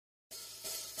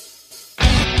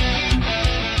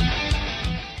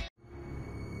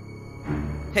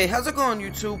Hey, how's it going,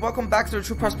 YouTube? Welcome back to the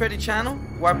True Prosperity channel,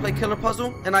 where I play Killer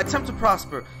Puzzle and I attempt to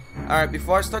prosper. Alright,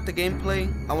 before I start the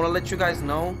gameplay, I want to let you guys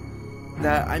know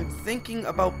that I'm thinking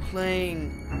about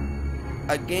playing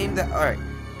a game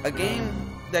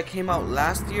that came out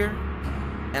last year,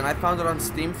 and I found it on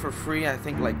Steam for free, I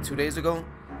think like 2 days ago.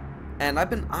 And I've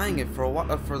been eyeing it for a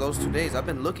while, for those 2 days. I've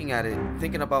been looking at it,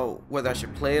 thinking about whether I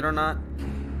should play it or not.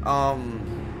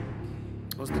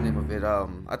 What's the name of it?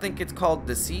 I think it's called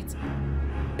Deceit.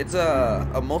 It's a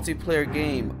multiplayer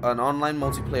game, an online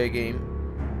multiplayer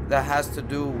game that has to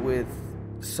do with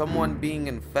someone being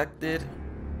infected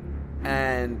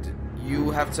and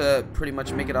you have to pretty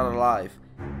much make it out alive.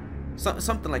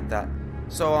 Something like that.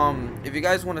 So if you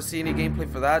guys want to see any gameplay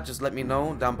for that, just let me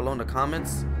know down below in the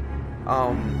comments.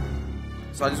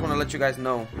 So I just want to let you guys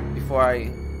know before I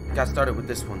got started with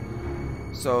this one.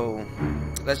 So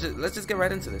let's just get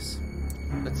right into this.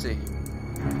 Let's see.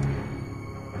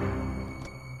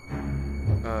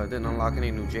 Didn't unlock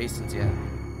any new Jasons yet.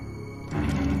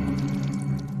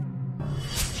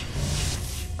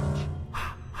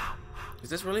 Is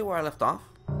this really where I left off?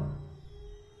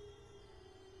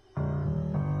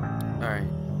 Alright.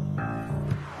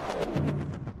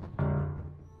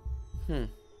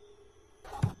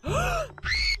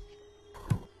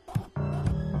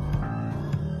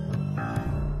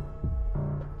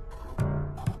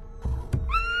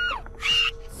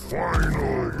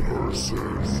 Final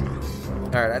person.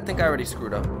 Alright, I think I already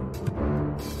screwed up.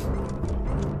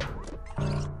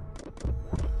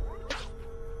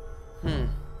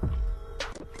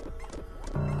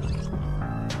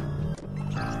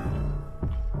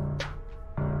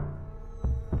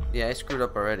 Yeah, I screwed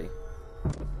up already.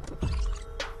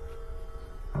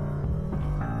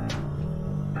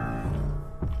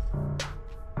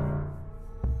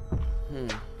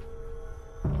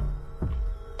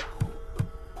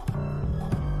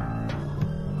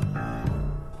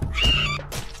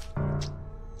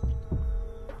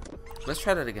 Let's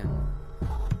try that again.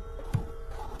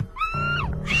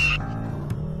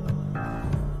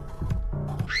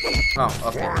 Oh,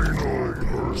 okay. Final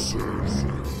person.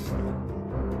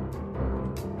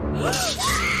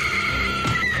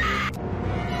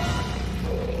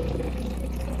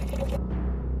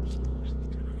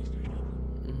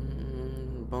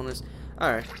 Bonus.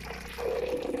 Alright.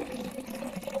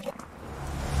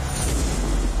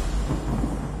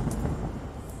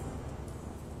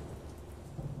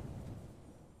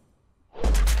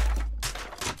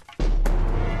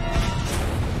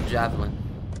 Javelin.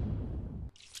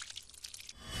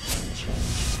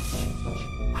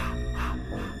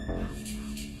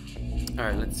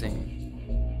 Alright, let's see.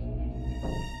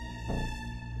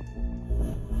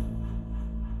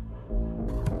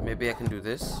 Maybe I can do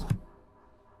this.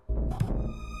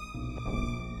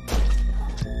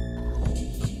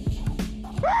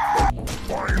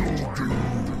 Final dude.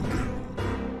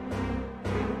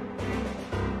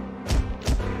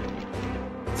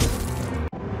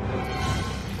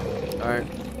 Alright.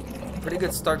 Pretty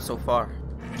good start so far.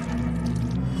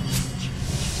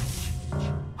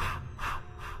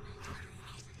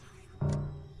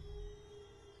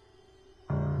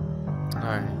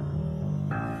 Alright.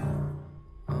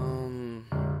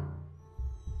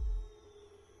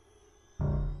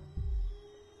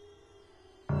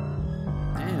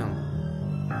 Damn.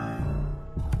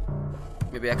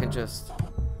 Maybe I can just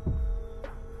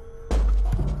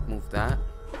move that.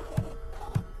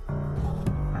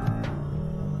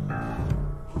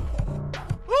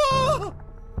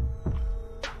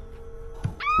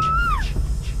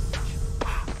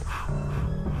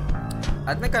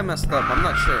 I think I messed up. I'm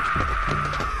not sure.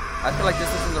 I feel like this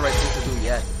isn't the right thing to do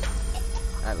yet.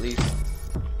 At least.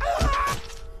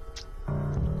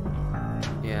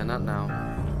 Yeah, not now.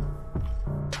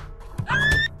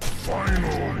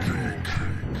 Final geek.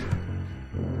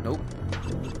 Nope.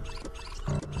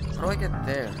 How do I get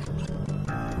there?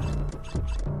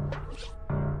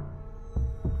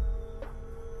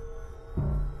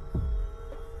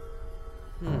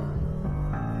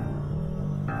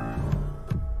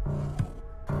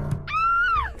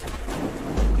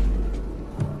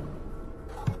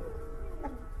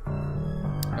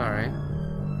 Alright.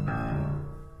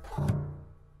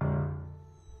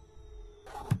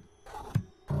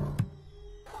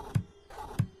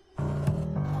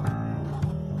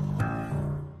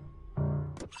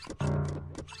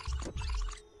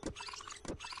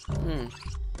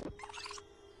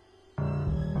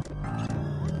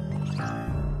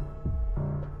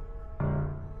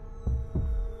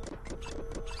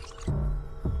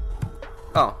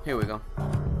 Oh, here we go.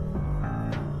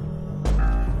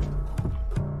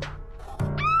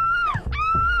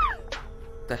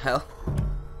 The hell?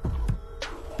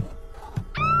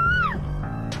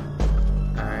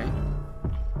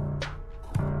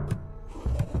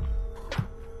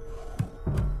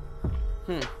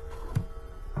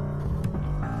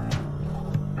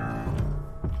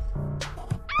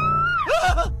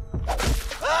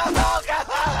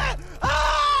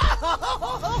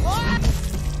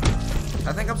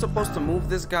 I think I'm supposed to move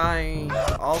this guy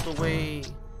all the way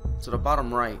to the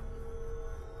bottom right.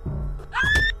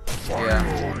 Yeah.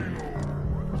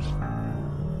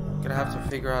 Gonna have to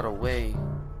figure out a way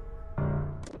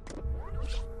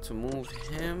to move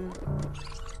him,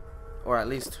 or at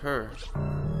least her.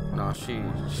 No,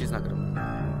 she's not gonna move.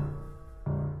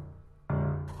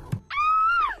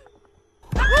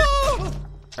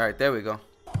 All right, there we go.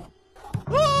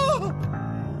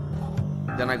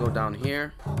 Then I go down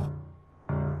here.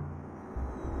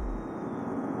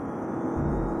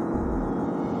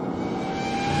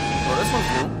 Oh, this one's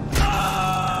new.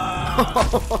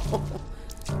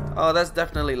 Oh, that's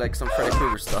definitely like some Freddy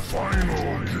Krueger stuff.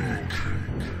 Final geek.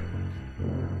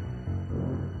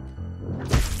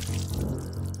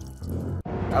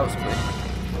 That was quick.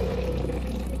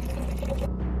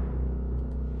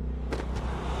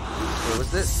 What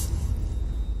was this?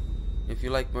 If you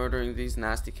like murdering these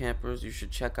nasty campers, you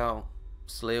should check out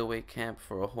Slayaway Camp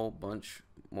for a whole bunch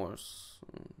more.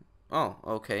 Oh,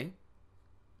 okay.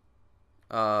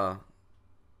 No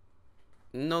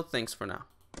thanks for now.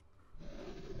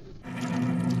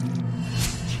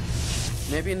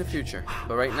 Maybe in the future,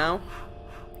 but right now,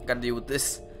 gotta deal with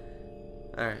this.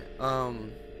 Alright,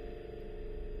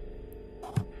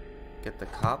 get the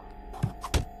cop.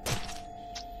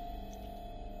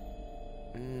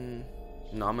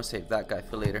 No, I'm gonna save that guy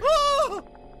for later.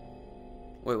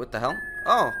 Wait, what the hell?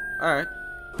 Oh, alright.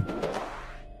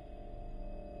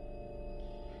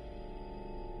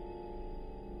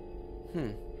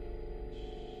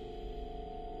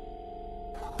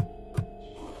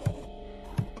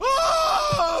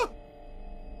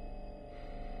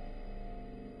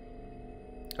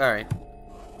 Alright.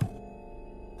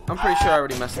 I'm pretty sure I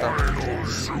already messed up.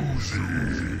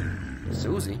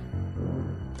 Susie?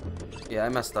 Yeah, I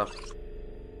messed up.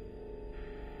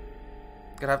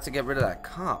 Gonna have to get rid of that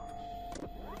cop.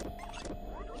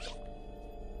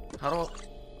 How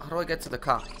do I get to the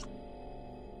cop?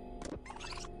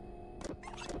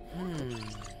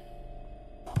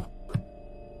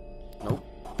 Nope.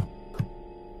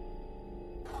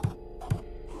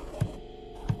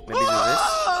 Maybe do this.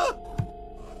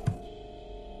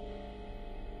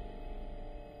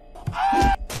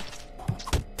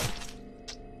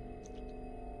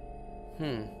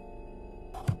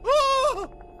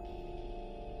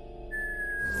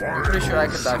 I'm pretty sure I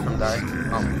could die from that.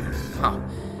 Oh. Huh.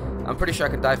 I'm pretty sure I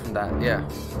could die from that. Yeah.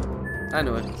 I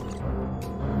knew it.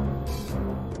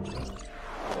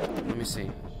 Let me see.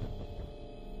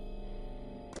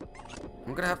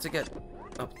 I'm gonna have to get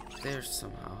up there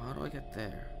somehow. How do I get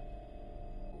there?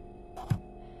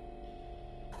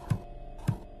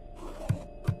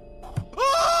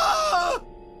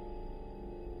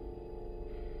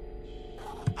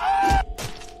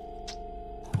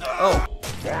 Oh.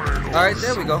 Alright,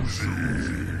 there we go.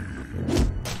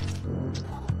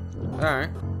 Alright.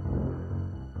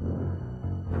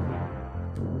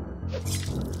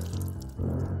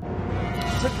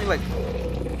 It took me like,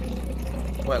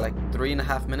 what, like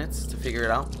 3.5 minutes to figure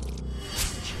it out?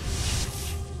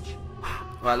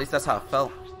 Well, at least that's how it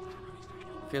felt.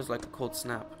 Feels like a cold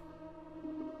snap.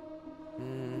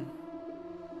 No,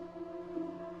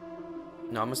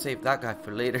 I'm gonna save that guy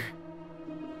for later.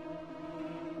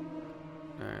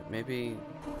 Alright, maybe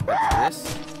like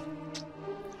this.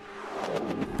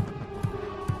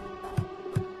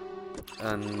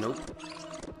 Nope.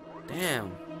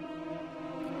 Damn.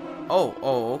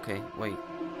 Oh, okay. Wait.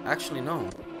 Actually, no.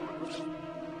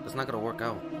 That's not gonna work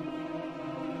out.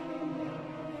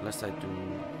 Unless I do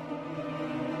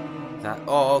that.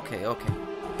 Oh, okay.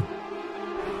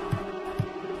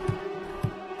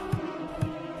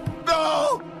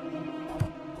 No!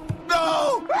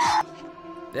 No!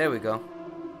 There we go.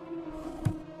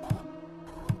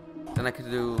 Then I could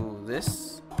do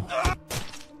this.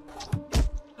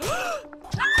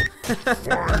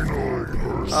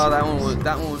 Oh, that one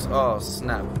was oh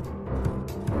snap.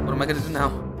 What am I gonna do now?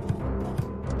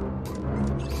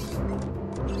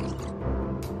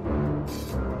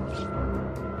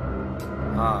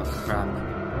 Ah, crap.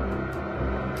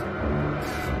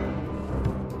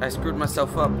 I screwed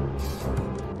myself up.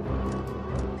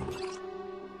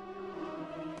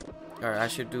 Alright, I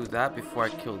should do that before I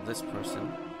kill this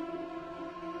person.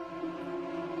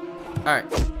 Alright.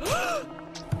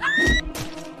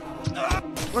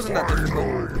 Wasn't that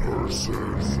difficult?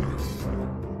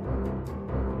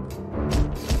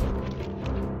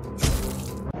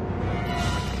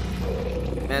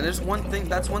 Man, there's one thing,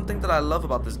 that's one thing that I love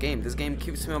about this game. This game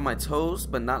keeps me on my toes,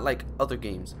 but not like other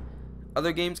games.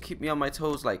 Other games keep me on my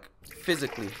toes like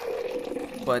physically,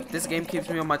 but this game keeps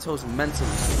me on my toes mentally.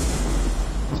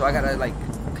 So I gotta like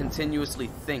continuously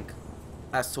think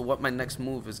as to what my next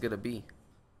move is gonna be,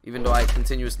 even though I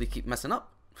continuously keep messing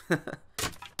up.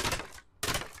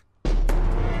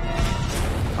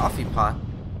 Coffee pot.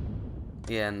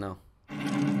 Yeah, no.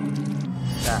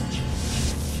 That.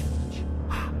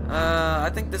 I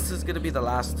think this is gonna be the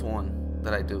last one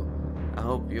that I do. I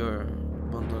hope you're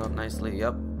bundled up nicely.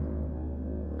 Yep.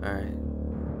 Alright.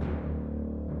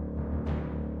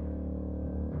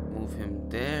 Move him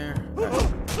there.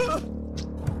 Right.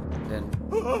 Then,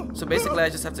 so basically I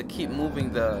just have to keep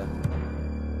moving the...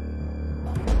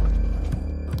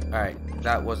 Alright,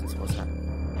 that wasn't supposed to happen.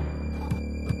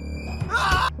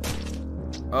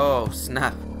 Oh,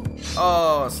 snap.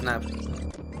 Oh, snap.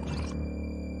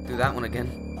 Do that one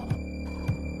again.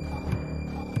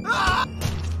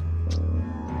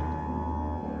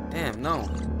 Damn, no.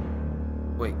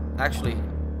 Wait, actually,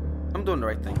 I'm doing the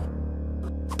right thing.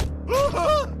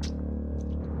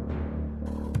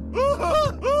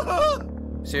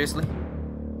 Seriously?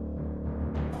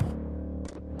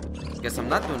 Guess I'm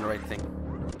not doing the right thing.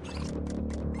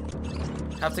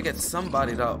 Have to get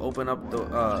somebody to open up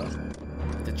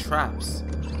the traps.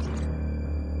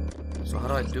 So how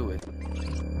do I do it?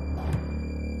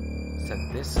 Set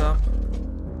this up.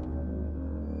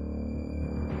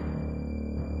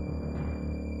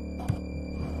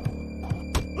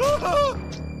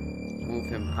 Move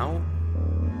him out.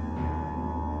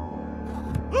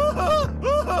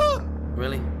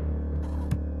 Really?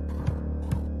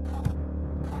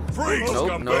 Freeze,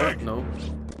 Nope, nope, nope.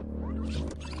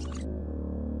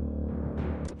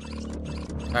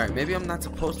 Alright, maybe I'm not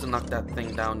supposed to knock that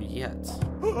thing down yet.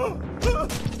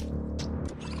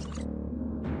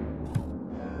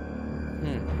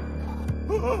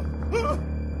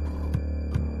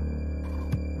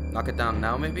 Knock it down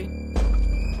now, maybe?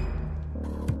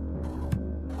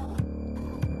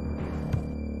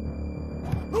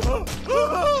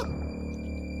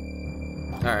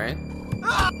 Alright.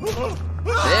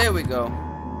 There we go.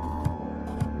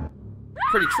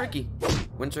 Pretty tricky.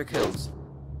 Winter kills.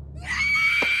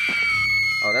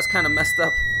 Oh, that's kind of messed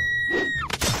up.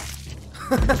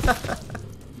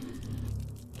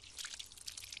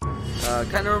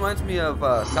 Kind of reminds me of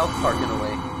South Park in a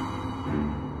way.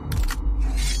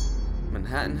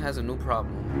 Manhattan has a new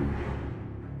problem.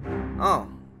 Oh,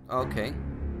 okay.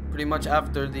 Pretty much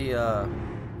after the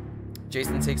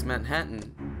Jason Takes Manhattan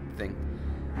thing.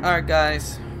 Alright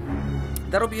guys,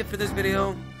 that'll be it for this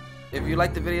video. If you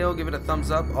liked the video, give it a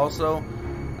thumbs up. Also,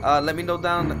 let me know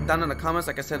down in the comments,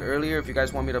 like I said earlier, if you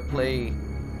guys want me to play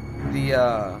the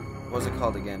what's it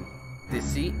called again?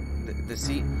 Deceit?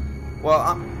 Deceit? Well,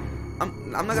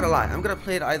 I'm not gonna lie, I'm gonna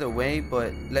play it either way,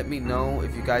 but let me know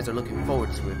if you guys are looking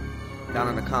forward to it down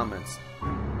in the comments.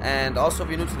 And also, if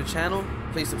you're new to the channel,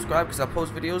 please subscribe because I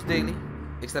post videos daily,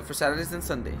 except for Saturdays and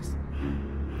Sundays.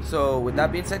 So with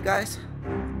that being said, guys,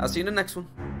 I'll see you in the next one.